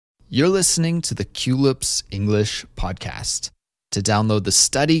You're listening to the Culips English Podcast. To download the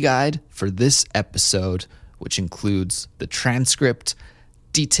study guide for this episode, which includes the transcript,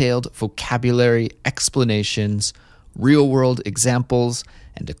 detailed vocabulary explanations, real-world examples,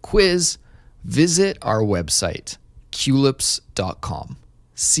 and a quiz, visit our website, culips.com.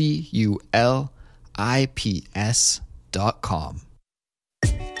 CULIPS.com.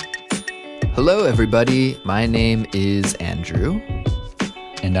 Hello, everybody. My name is Andrew.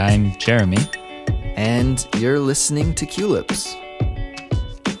 And I'm Jeremy. And you're listening to Culips.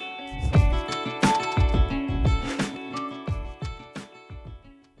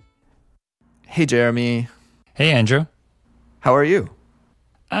 Hey, Jeremy. Hey, Andrew. How are you?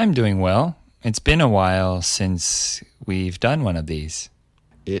 I'm doing well. It's been a while since we've done one of these.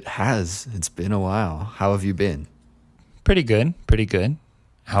 It has. It's been a while. How have you been? Pretty good.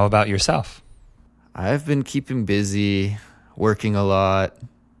 How about yourself? I've been keeping busy, working a lot,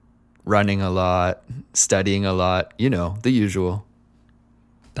 running a lot, studying a lot. You know, the usual.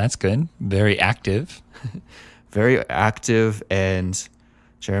 That's good. Very active. Very active. And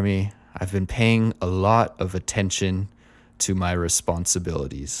Jeremy, I've been paying a lot of attention to my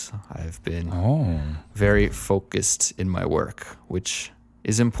responsibilities. I've been very focused in my work, which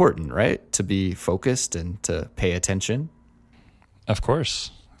is important, right? To be focused and to pay attention. Of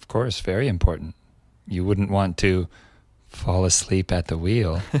course. Very important. You wouldn't want to fall asleep at the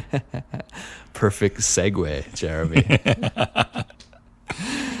wheel. Perfect segue, Jeremy.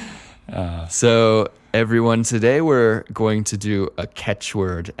 So everyone, today we're going to do a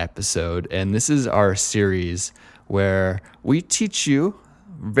catchword episode, and this is our series where we teach you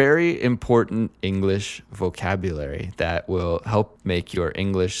very important English vocabulary that will help make your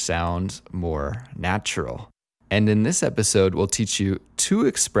English sound more natural. And in this episode, we'll teach you 2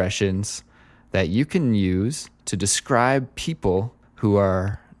 expressions that you can use to describe people who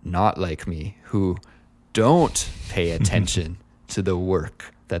are not like me, who don't pay attention to the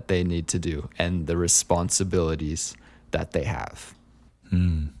work that they need to do and the responsibilities that they have.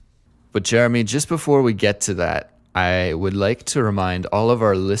 But Jeremy, just before we get to that, I would like to remind all of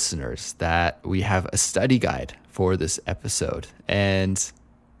our listeners that we have a study guide for this episode, and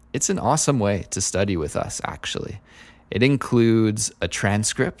it's an awesome way to study with us, actually. It includes a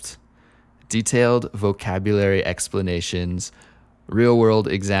transcript, detailed vocabulary explanations, real-world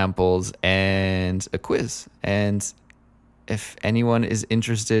examples, and a quiz. And if anyone is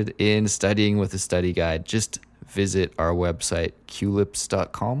interested in studying with a study guide, just visit our website,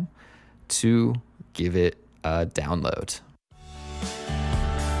 culips.com, to give it a download.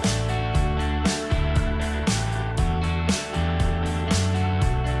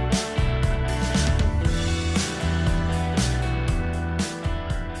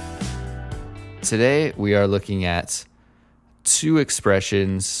 Today, we are looking at 2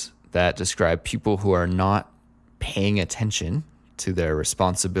 expressions that describe people who are not paying attention to their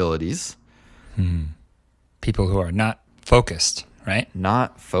responsibilities. People who are not focused, right?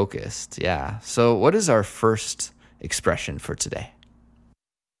 Not focused, yeah. So what is our first expression for today?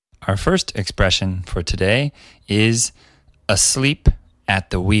 Our first expression for today is asleep at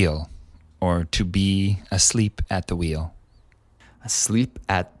the wheel, or to be asleep at the wheel. Asleep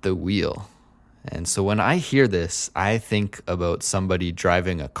at the wheel. And so when I hear this, I think about somebody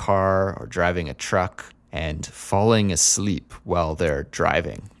driving a car or driving a truck and falling asleep while they're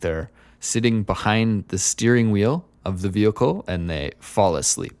driving. They're sitting behind the steering wheel of the vehicle and they fall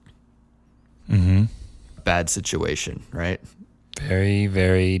asleep. Bad situation, right? Very,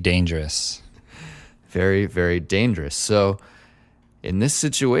 very dangerous. Very, very dangerous. So in this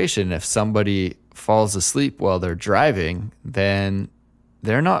situation, if somebody falls asleep while they're driving, then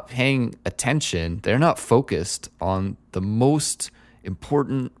they're not paying attention. They're not focused on the most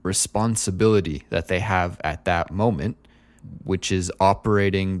important responsibility that they have at that moment, which is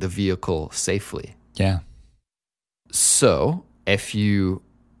operating the vehicle safely. Yeah. So if you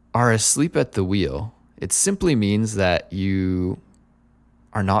are asleep at the wheel, it simply means that you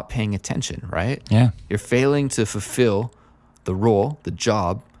are not paying attention, right? Yeah. You're failing to fulfill the role, the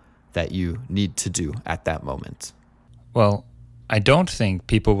job that you need to do at that moment. Well, I don't think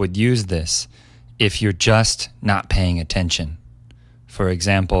people would use this if you're just not paying attention. For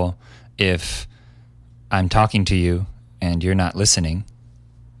example, if I'm talking to you and you're not listening,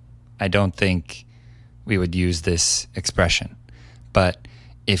 I don't think we would use this expression. But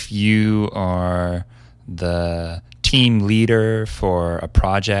if you are the team leader for a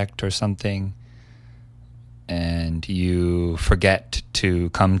project or something and you forget to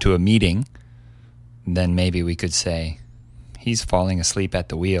come to a meeting, then maybe we could say, he's falling asleep at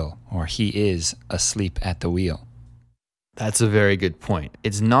the wheel, or he is asleep at the wheel. That's a very good point.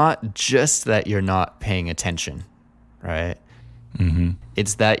 It's not just that you're not paying attention, right?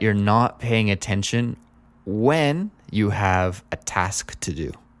 It's that you're not paying attention when you have a task to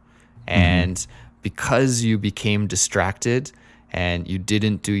do. And because you became distracted and you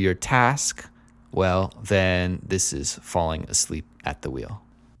didn't do your task, well, then this is falling asleep at the wheel.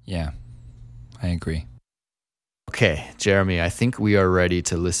 Yeah, I agree. Okay, Jeremy, I think we are ready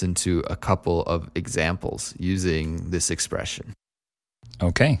to listen to a couple of examples using this expression.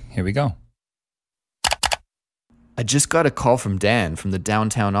 Okay, here we go. I just got a call from Dan from the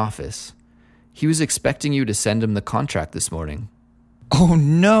downtown office. He was expecting you to send him the contract this morning. Oh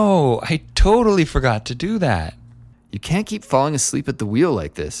no, I totally forgot to do that. You can't keep falling asleep at the wheel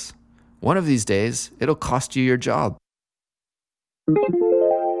like this. One of these days, it'll cost you your job.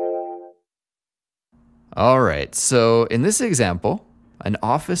 All right, so in this example, an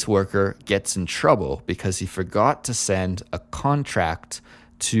office worker gets in trouble because he forgot to send a contract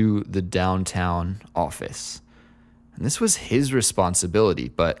to the downtown office. And this was his responsibility,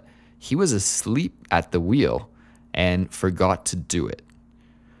 but he was asleep at the wheel and forgot to do it.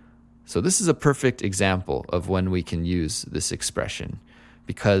 So this is a perfect example of when we can use this expression,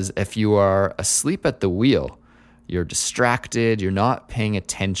 because if you are asleep at the wheel, you're distracted, you're not paying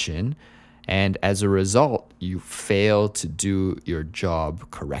attention, and as a result, you fail to do your job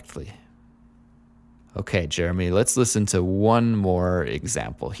correctly. Okay, Jeremy, let's listen to one more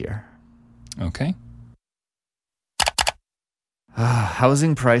example here. Okay.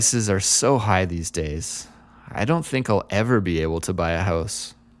 Housing prices are so high these days. I don't think I'll ever be able to buy a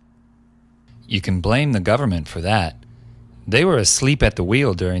house. You can blame the government for that. They were asleep at the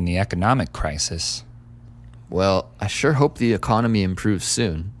wheel during the economic crisis. Well, I sure hope the economy improves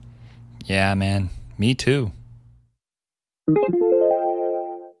soon. Yeah, man. Me too.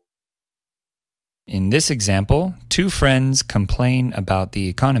 In this example, two friends complain about the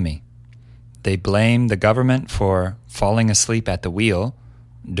economy. They blame the government for falling asleep at the wheel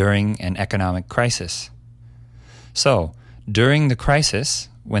during an economic crisis. So, during the crisis,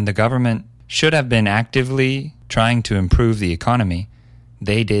 when the government should have been actively trying to improve the economy,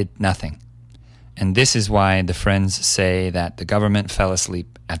 they did nothing. And this is why the friends say that the government fell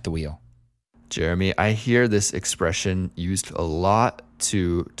asleep at the wheel. Jeremy, I hear this expression used a lot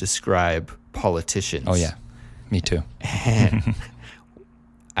to describe politicians. Oh, yeah. Me too. And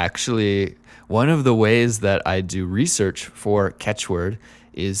actually, one of the ways that I do research for Catchword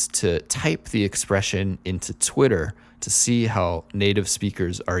is to type the expression into Twitter to see how native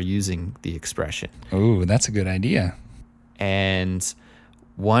speakers are using the expression. Ooh, that's a good idea. And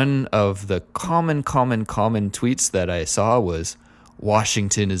one of the common tweets that I saw was,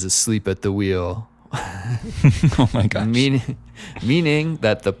 Washington is asleep at the wheel. Oh my gosh. Meaning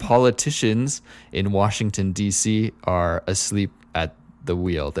that the politicians in Washington, D.C. are asleep at the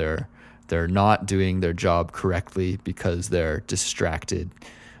wheel. They're not doing their job correctly because they're distracted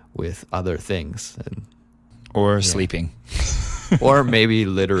with other things. Or sleeping. Or maybe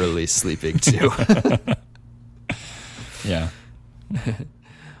literally sleeping too. Yeah.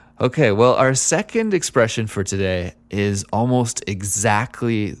 Okay, well, our second expression for today is almost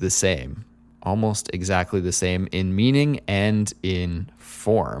exactly the same. Almost exactly the same in meaning and in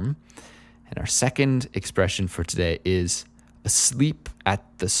form. And our second expression for today is asleep at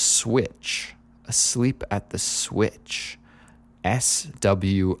the switch. Asleep at the switch. S-W-I-T-C-H.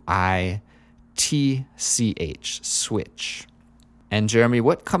 Switch. And Jeremy,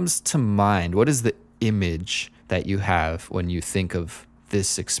 what comes to mind? What is the image that you have when you think of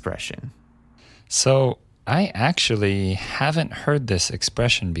this expression? So I actually haven't heard this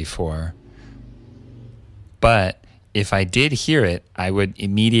expression before, but if I did hear it, I would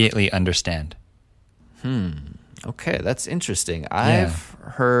immediately understand. Okay, that's interesting. I've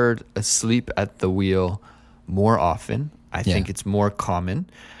heard asleep at the wheel more often. I think it's more common,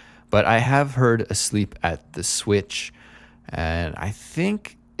 but I have heard asleep at the switch, and I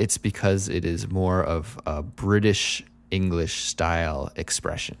think it's because it is more of a British English style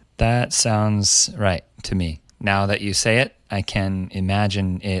expression. That sounds right to me. Now that you say it, I can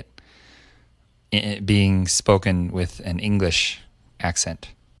imagine it being spoken with an English accent.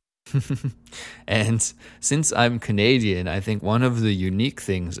 And since I'm Canadian, I think one of the unique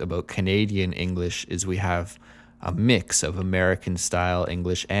things about Canadian English is we have a mix of American style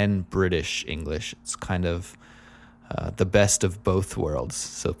English and British English. It's kind of the best of both worlds.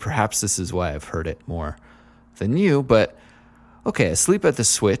 So perhaps this is why I've heard it more than you. But okay, asleep at the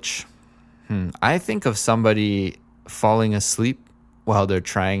switch. I think of somebody falling asleep while they're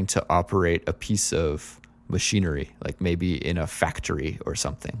trying to operate a piece of machinery, like maybe in a factory or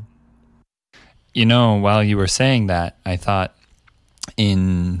something. You know, while you were saying that, I thought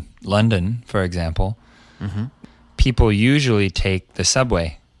in London, for example, people usually take the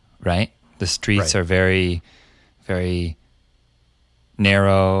subway, right? The streets are very, very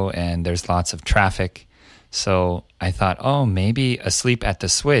narrow and there's lots of traffic. So I thought, oh, maybe asleep at the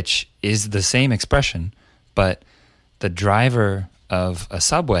switch is the same expression, but the driver of a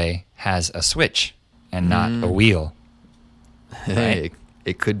subway has a switch and not a wheel. Right?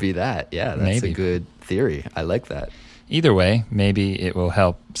 It could be that. Yeah, that's Maybe. a good theory. I like that. Either way, maybe it will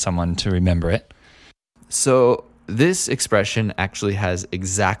help someone to remember it. So this expression actually has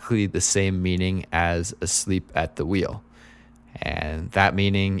exactly the same meaning as asleep at the wheel. And that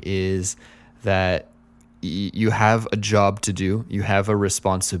meaning is that you have a job to do, you have a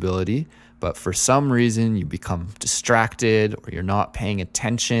responsibility, but for some reason you become distracted or you're not paying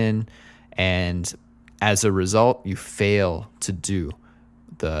attention, and as a result, you fail to do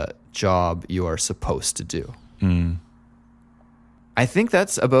the job you are supposed to do. I think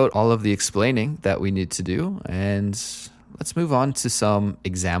that's about all of the explaining that we need to do, and let's move on to some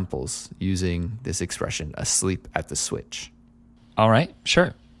examples using this expression, asleep at the switch. All right,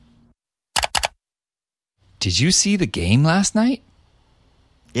 sure. Did you see the game last night?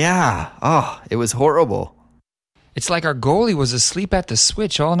 Yeah, it was horrible. It's like our goalie was asleep at the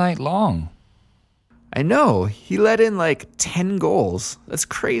switch all night long. I know, he let in like 10 goals. That's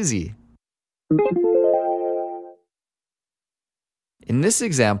crazy. In this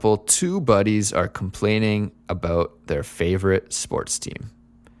example, two buddies are complaining about their favorite sports team.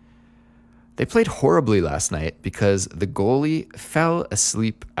 They played horribly last night because the goalie fell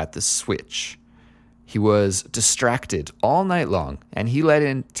asleep at the switch. He was distracted all night long and he let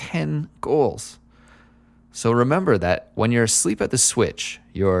in 10 goals. So remember that when you're asleep at the switch,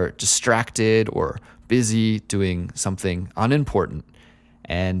 you're distracted or busy doing something unimportant.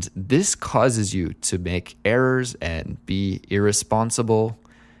 And this causes you to make errors and be irresponsible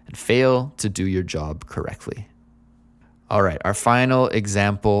and fail to do your job correctly. All right, our final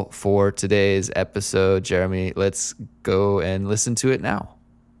example for today's episode, Jeremy, let's go and listen to it now.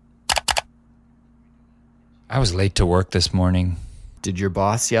 I was late to work this morning. Did your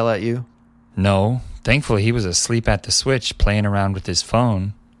boss yell at you? No, thankfully he was asleep at the switch playing around with his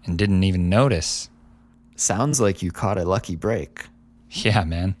phone and didn't even notice. Sounds like you caught a lucky break. Yeah,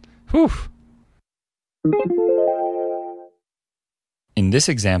 man. Whew. In this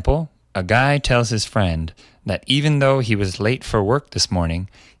example, a guy tells his friend that even though he was late for work this morning,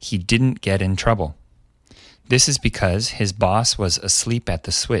 he didn't get in trouble. This is because his boss was asleep at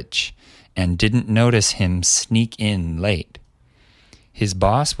the switch and didn't notice him sneak in late. His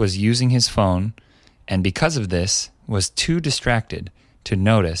boss was using his phone and because of this was too distracted to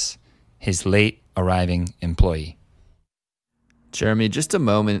notice his late arriving employee. Jeremy, just a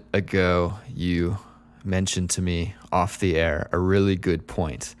moment ago, you mentioned to me off the air a really good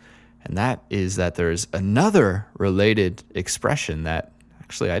point. And that is that there's another related expression that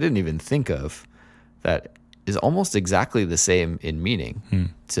actually I didn't even think of that is almost exactly the same in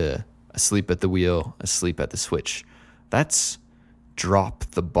meaning to asleep at the wheel, asleep at the switch. That's drop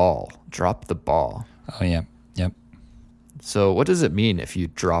the ball, drop the ball. Oh, yeah. Yep. So what does it mean if you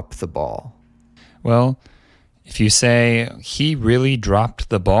drop the ball? Well, if you say, he really dropped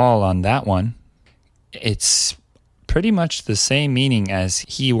the ball on that one, it's pretty much the same meaning as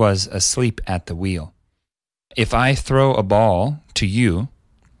he was asleep at the wheel. If I throw a ball to you,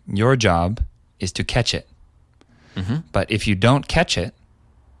 your job is to catch it. But if you don't catch it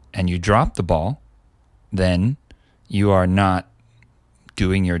and you drop the ball, then you are not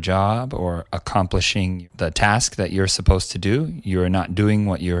doing your job or accomplishing the task that you're supposed to do. You're not doing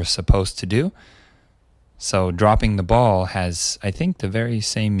what you're supposed to do. So dropping the ball has, I think, the very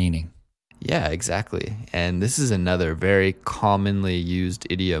same meaning. Yeah, exactly. And this is another very commonly used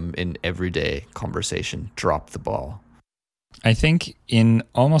idiom in everyday conversation, drop the ball. I think in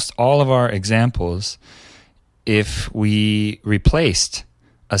almost all of our examples, if we replaced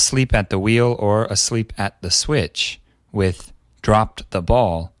asleep at the wheel or asleep at the switch with dropped the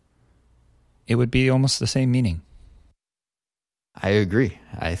ball, it would be almost the same meaning. I agree.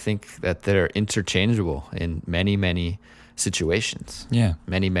 I think that they're interchangeable in many, many situations. Yeah.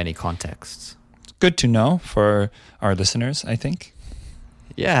 Many, many contexts. Good to know for our listeners, I think.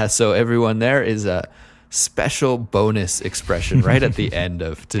 Yeah, so everyone, there is a special bonus expression right at the end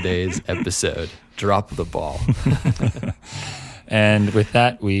of today's episode. Drop the ball. And with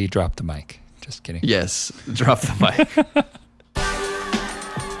that, we drop the mic. Just kidding. Yes, drop the mic.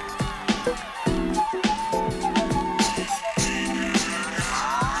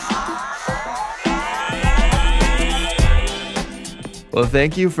 Well,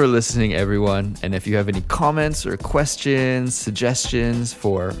 thank you for listening, everyone. And if you have any comments or questions, suggestions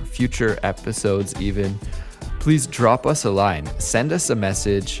for future episodes even, please drop us a line. Send us a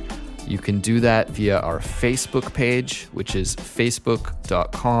message. You can do that via our Facebook page, which is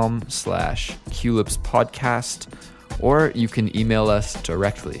facebook.com/QLipsPodcast, or you can email us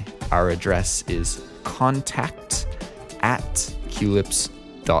directly. Our address is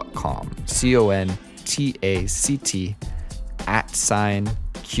contact@QLips.com.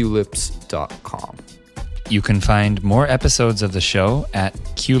 contact@QLips.com. You can find more episodes of the show at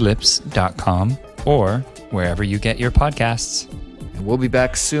QLips.com or wherever you get your podcasts. And we'll be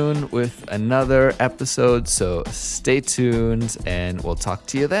back soon with another episode, so stay tuned and we'll talk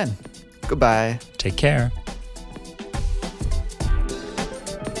to you then. Goodbye. Take care.